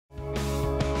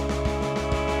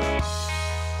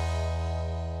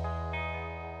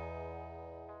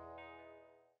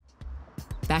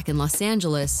Back in Los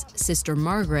Angeles, Sister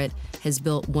Margaret has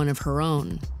built one of her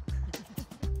own.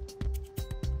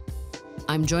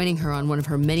 I'm joining her on one of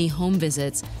her many home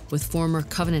visits with former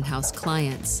Covenant House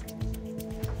clients.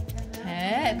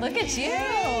 Hey, look at you.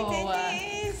 Hey,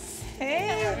 Denise.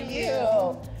 Hey, how are you?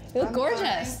 You look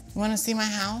gorgeous. You want to see my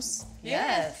house?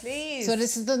 Yes. Please. So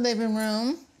this is the living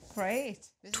room. Great.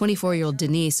 24-year-old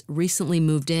Denise recently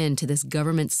moved into this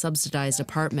government-subsidized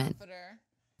apartment.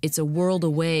 It's a world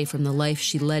away from the life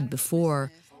she led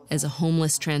before as a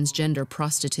homeless transgender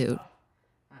prostitute.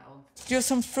 Do you have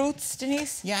some fruits,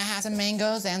 Denise? Yeah, I have some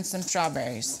mangoes and some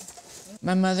strawberries.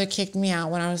 My mother kicked me out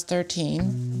when I was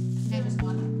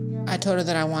 13. I told her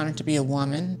that I wanted to be a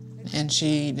woman, and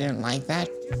she didn't like that.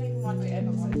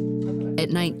 At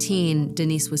 19,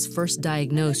 Denise was first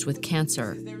diagnosed with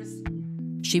cancer.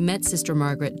 She met Sister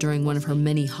Margaret during one of her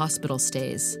many hospital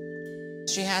stays.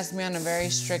 She has me on a very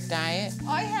strict diet.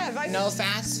 I have. No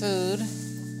fast food.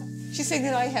 She's saying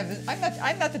that I have.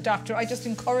 I'm not the doctor. I just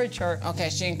encourage her. Okay,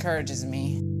 she encourages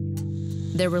me.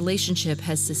 Their relationship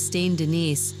has sustained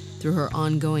Denise through her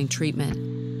ongoing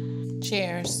treatment.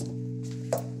 Cheers.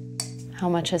 How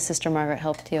much has Sister Margaret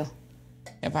helped you?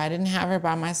 If I didn't have her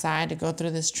by my side to go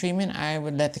through this treatment, I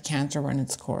would let the cancer run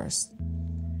its course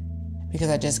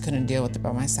because I just couldn't deal with it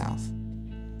by myself.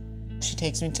 She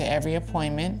takes me to every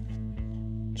appointment.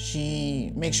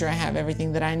 She makes sure I have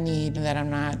everything that I need and that I'm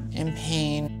not in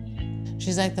pain.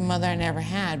 She's like the mother I never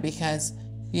had because,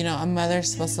 you know, a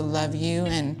mother's supposed to love you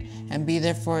and be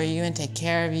there for you and take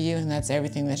care of you, and that's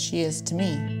everything that she is to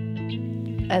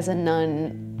me. As a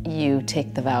nun, you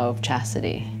take the vow of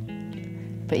chastity,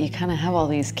 but you kind of have all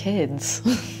these kids.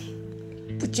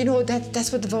 But you know,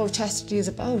 that's what the vow of chastity is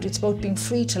about. It's about being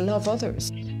free to love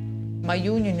others. My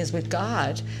union is with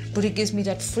God, but it gives me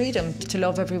that freedom to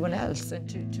love everyone else.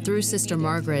 And to Through Sister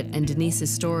Margaret and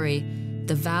Denise's story,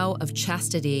 the vow of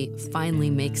chastity finally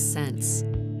makes sense.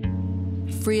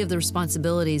 Free of the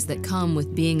responsibilities that come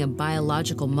with being a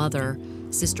biological mother,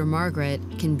 Sister Margaret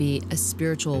can be a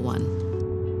spiritual one.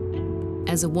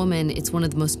 As a woman, it's one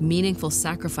of the most meaningful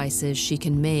sacrifices she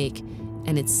can make,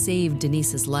 and it's saved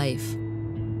Denise's life.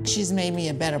 She's made me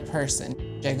a better person.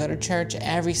 I go to church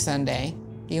every Sunday.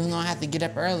 Even though I have to get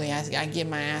up early, I get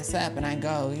my ass up and I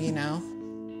go, you know.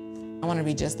 I want to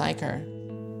be just like her.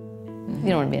 You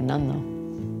don't want to be a nun, though.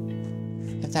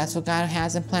 If that's what God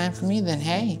has in plan for me, then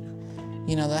hey,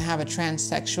 you know, they'll have a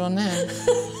transsexual nun.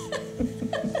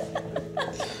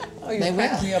 Oh, you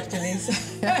cracked me up,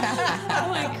 Denise. I'm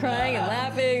like crying and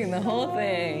laughing and the whole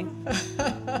thing.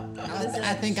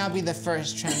 I think I'll be the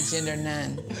first transgender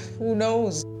nun. Who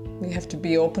knows? We have to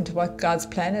be open to what God's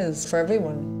plan is for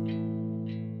everyone.